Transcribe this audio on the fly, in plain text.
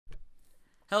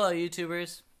Hello,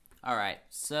 YouTubers. Alright,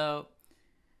 so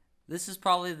this is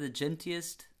probably the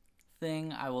gentiest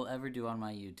thing I will ever do on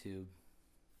my YouTube.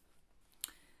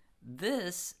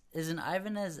 This is an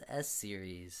Ibanez S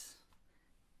series,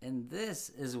 and this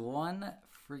is one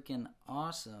freaking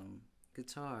awesome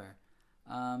guitar.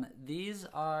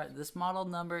 This model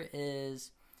number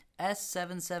is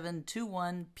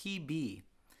S7721PB,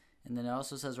 and then it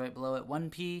also says right below it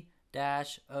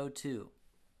 1P-02.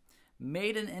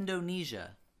 Made in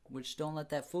Indonesia, which don't let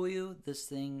that fool you. This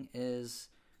thing is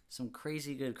some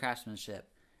crazy good craftsmanship.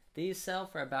 These sell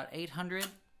for about $800.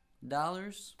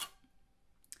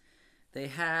 They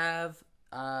have,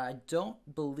 I don't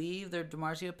believe they're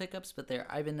DiMarzio pickups, but they're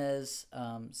Ibanez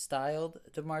styled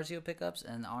DiMarzio pickups,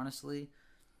 and honestly,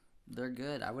 they're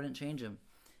good. I wouldn't change them.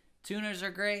 Tuners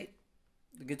are great.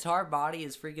 The guitar body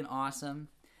is freaking awesome.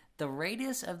 The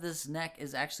radius of this neck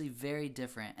is actually very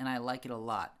different, and I like it a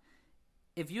lot.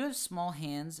 If you have small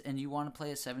hands and you want to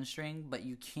play a 7-string, but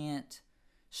you can't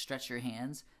stretch your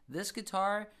hands, this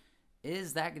guitar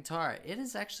is that guitar. It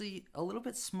is actually a little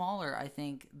bit smaller, I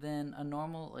think, than a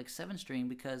normal 7-string,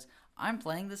 because I'm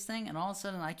playing this thing and all of a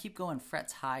sudden I keep going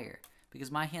frets higher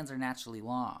because my hands are naturally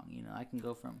long. You know, I can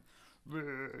go from,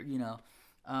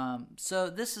 so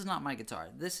this is not my guitar.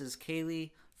 This is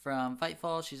Kaylee from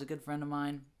Fightfall. She's a good friend of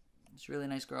mine. She's a really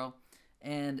nice girl,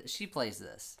 and she plays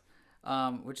this.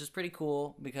 Which is pretty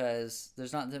cool because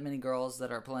there's not that many girls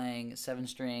that are playing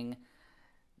 7-string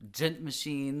Djent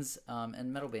machines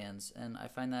and metal bands, and I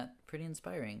find that pretty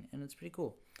inspiring, and it's pretty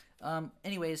cool.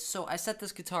 Anyways, so I set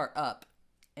this guitar up,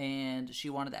 and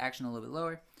she wanted the action a little bit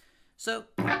lower, so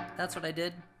that's what I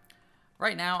did.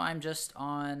 Right now, I'm just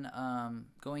on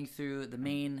going through the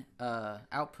main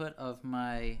output of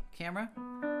my camera.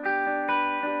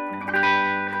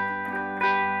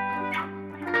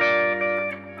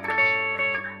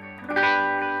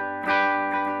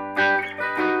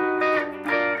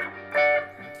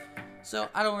 So,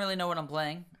 I don't really know what I'm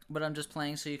playing, but I'm just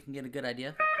playing so you can get a good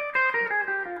idea.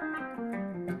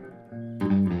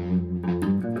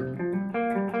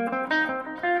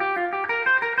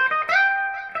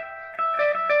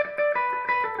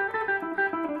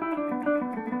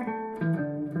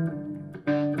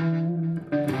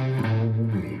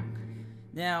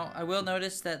 Now, I will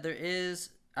notice that there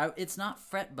is, it's not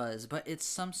fret buzz, but it's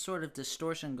some sort of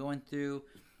distortion going through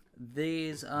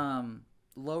these,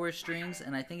 lower strings,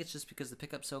 and I think it's just because the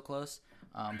pickup's so close,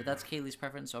 but that's Kaylee's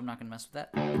preference, so I'm not going to mess with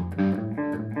that.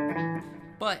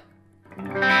 But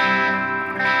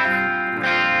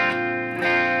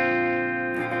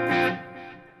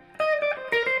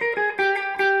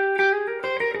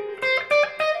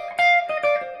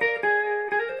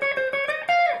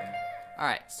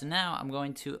alright, so now I'm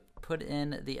going to put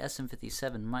in the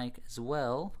SM57 mic as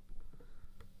well.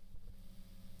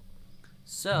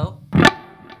 So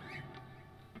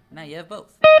now you have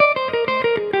both.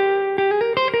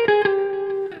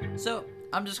 So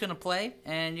I'm just gonna play,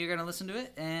 and you're gonna listen to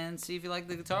it and see if you like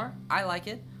the guitar. I like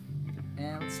it,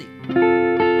 and let's see. I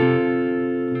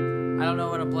don't know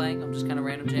what I'm playing. I'm just kind of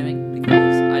random jamming because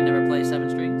I never play 7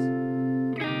 strings.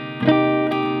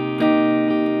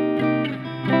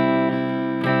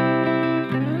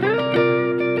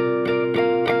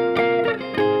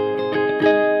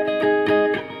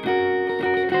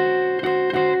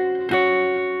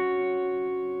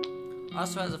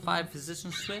 Also has a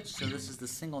 5-position switch, so this is the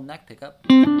single neck pickup.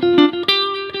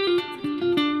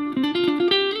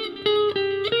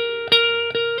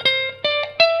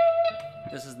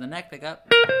 This is the neck pickup.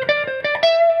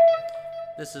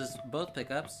 This is both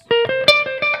pickups.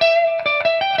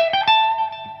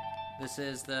 This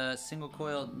is the single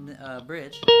coil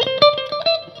bridge.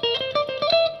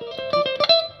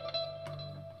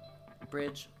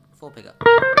 Bridge, full pickup.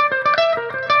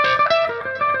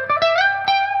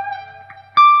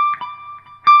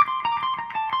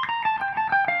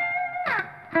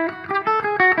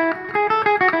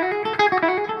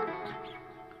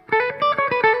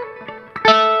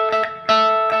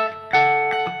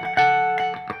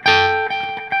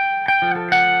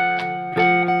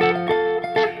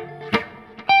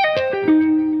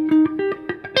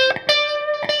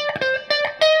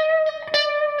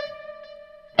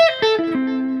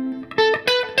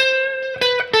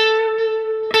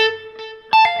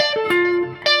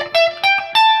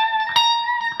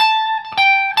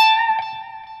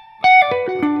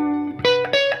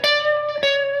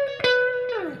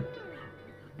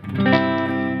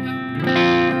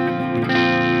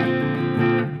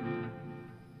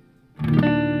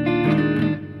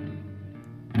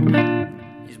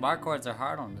 bar chords are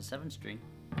hard on the 7th string.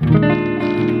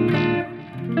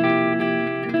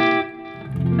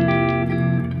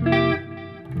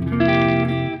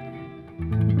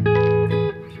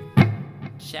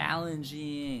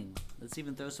 Let's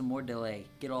even throw some more delay.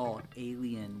 Get all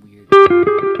alien weird.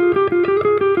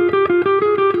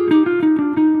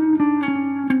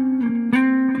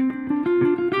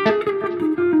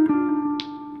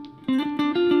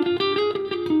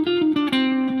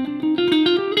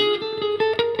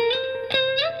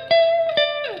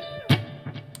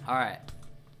 Alright.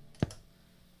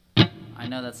 I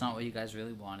know that's not what you guys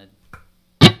really wanted.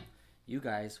 You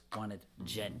guys wanted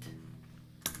Djent.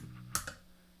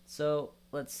 So,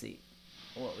 let's see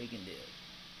what we can do.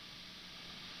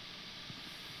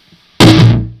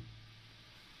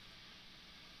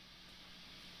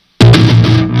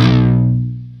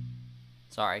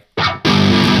 Sorry.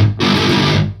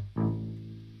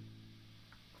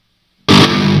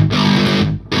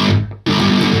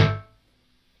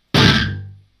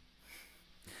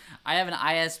 I have an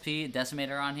ISP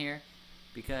decimator on here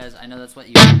because I know that's what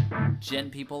you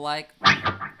Djent people like.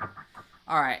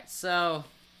 Alright, so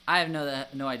I have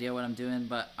no idea what I'm doing,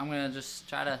 but I'm gonna just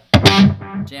try to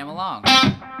jam along.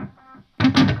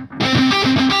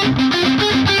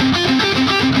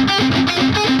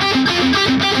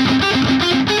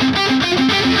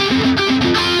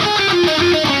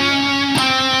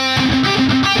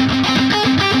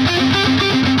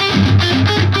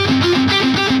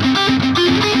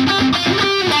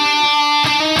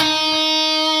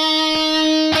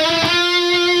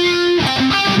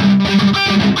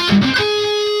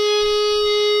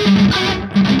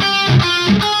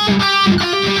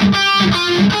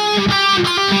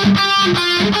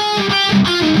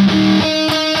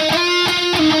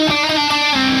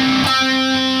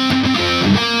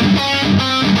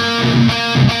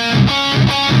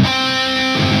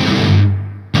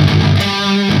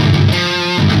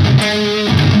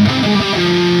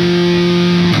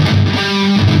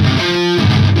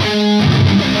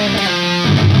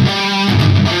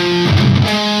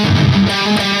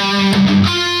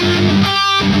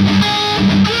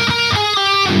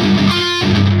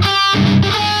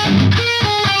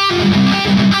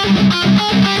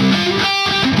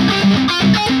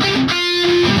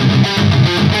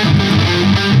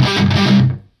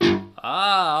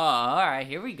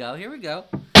 Here we go.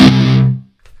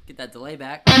 Get that delay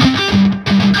back.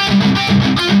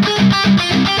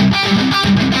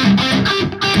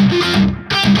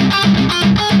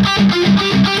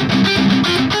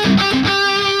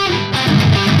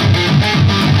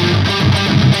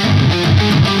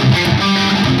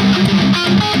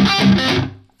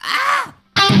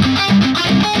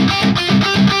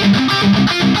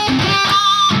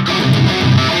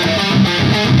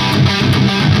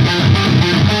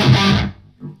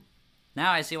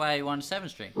 Now I see why you want a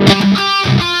 7-string.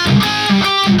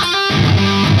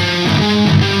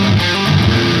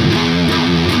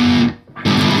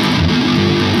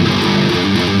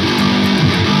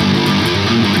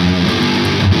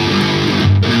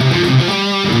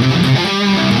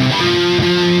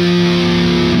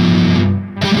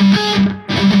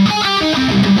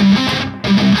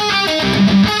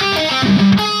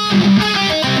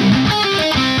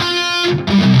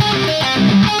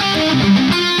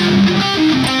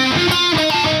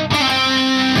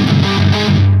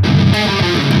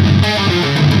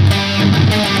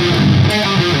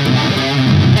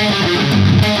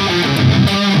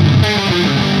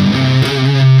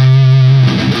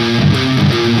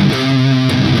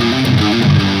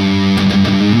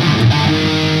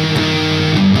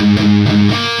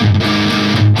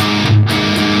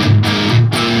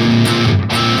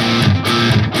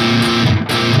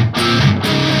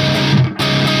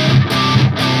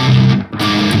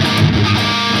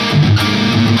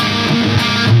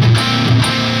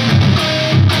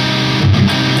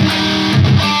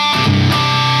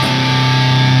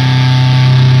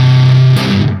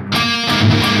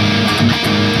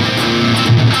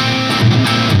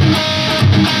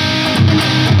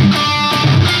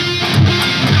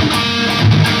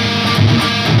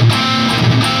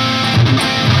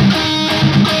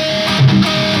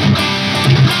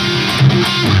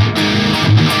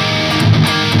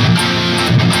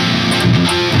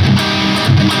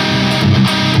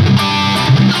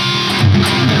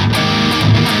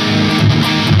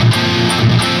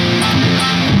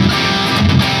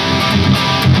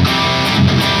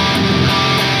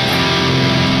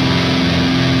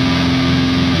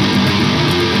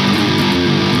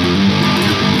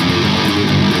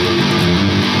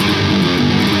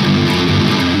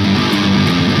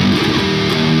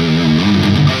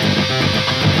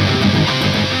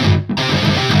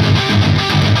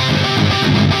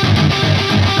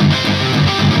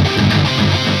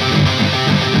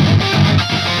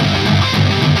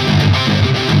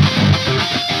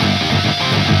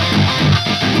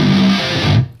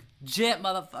 Djent,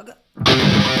 motherfucker.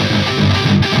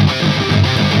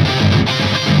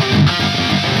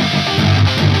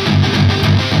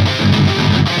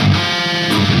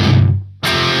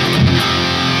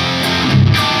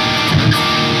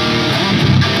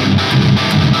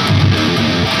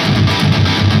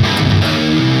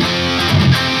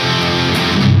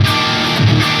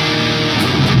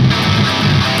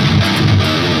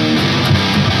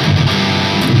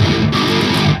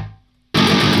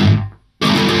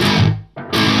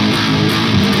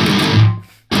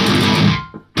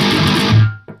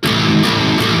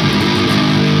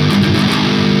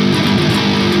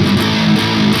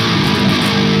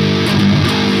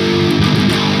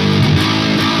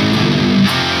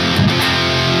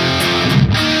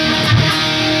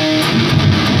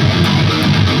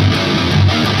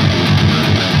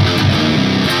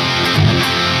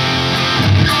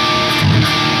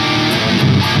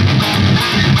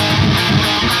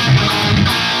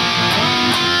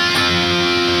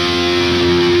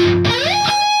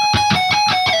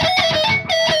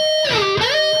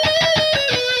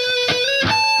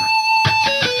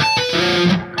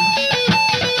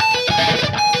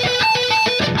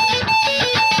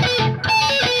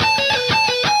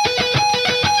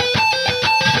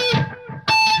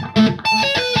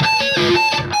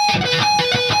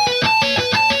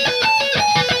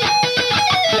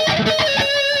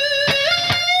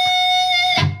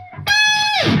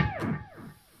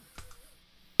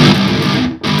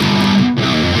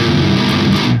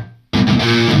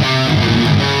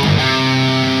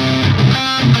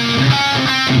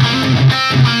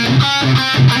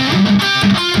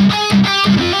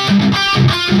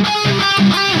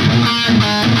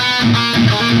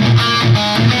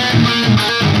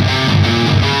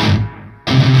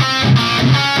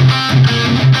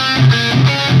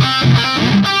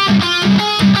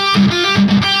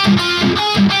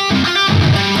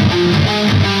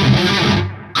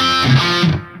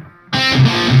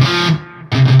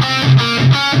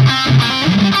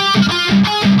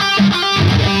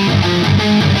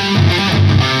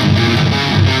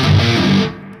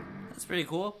 Pretty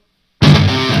cool.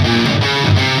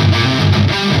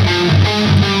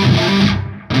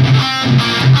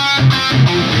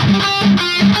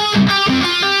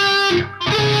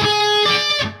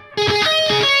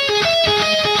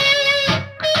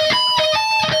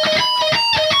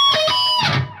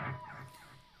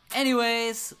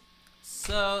 Anyways,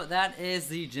 so that is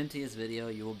the gentiest video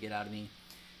you will get out of me.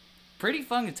 Pretty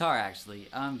fun guitar, actually.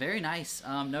 Very nice.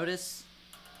 Notice,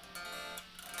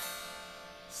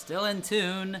 still in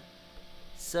tune.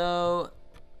 So,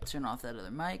 turn off that other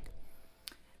mic.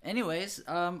 Anyways,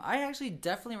 I actually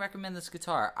definitely recommend this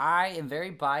guitar. I am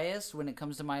very biased when it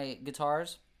comes to my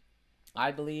guitars.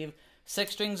 I believe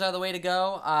 6 strings are the way to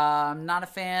go. I'm not a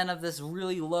fan of this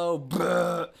really low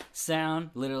sound,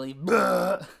 literally.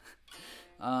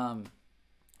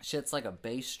 Shit's like a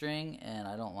bass string, and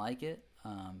I don't like it.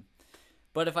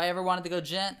 But if I ever wanted to go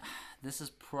Djent, this is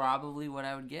probably what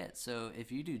I would get. So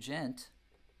if you do Djent,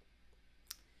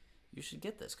 you should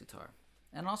get this guitar.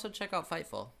 And also check out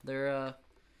Fightful. They're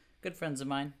good friends of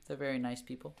mine. They're very nice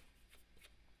people.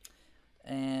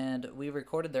 And we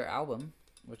recorded their album,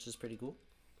 which is pretty cool,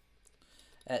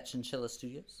 at Chinchilla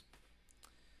Studios.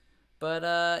 But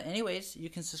anyways, you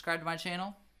can subscribe to my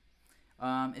channel.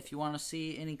 If you want to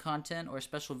see any content or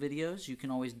special videos, you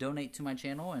can always donate to my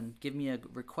channel and give me a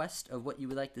request of what you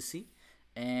would like to see,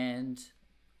 and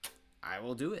I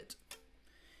will do it.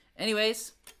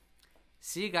 Anyways,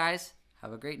 see you guys.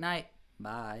 Have a great night.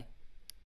 Bye.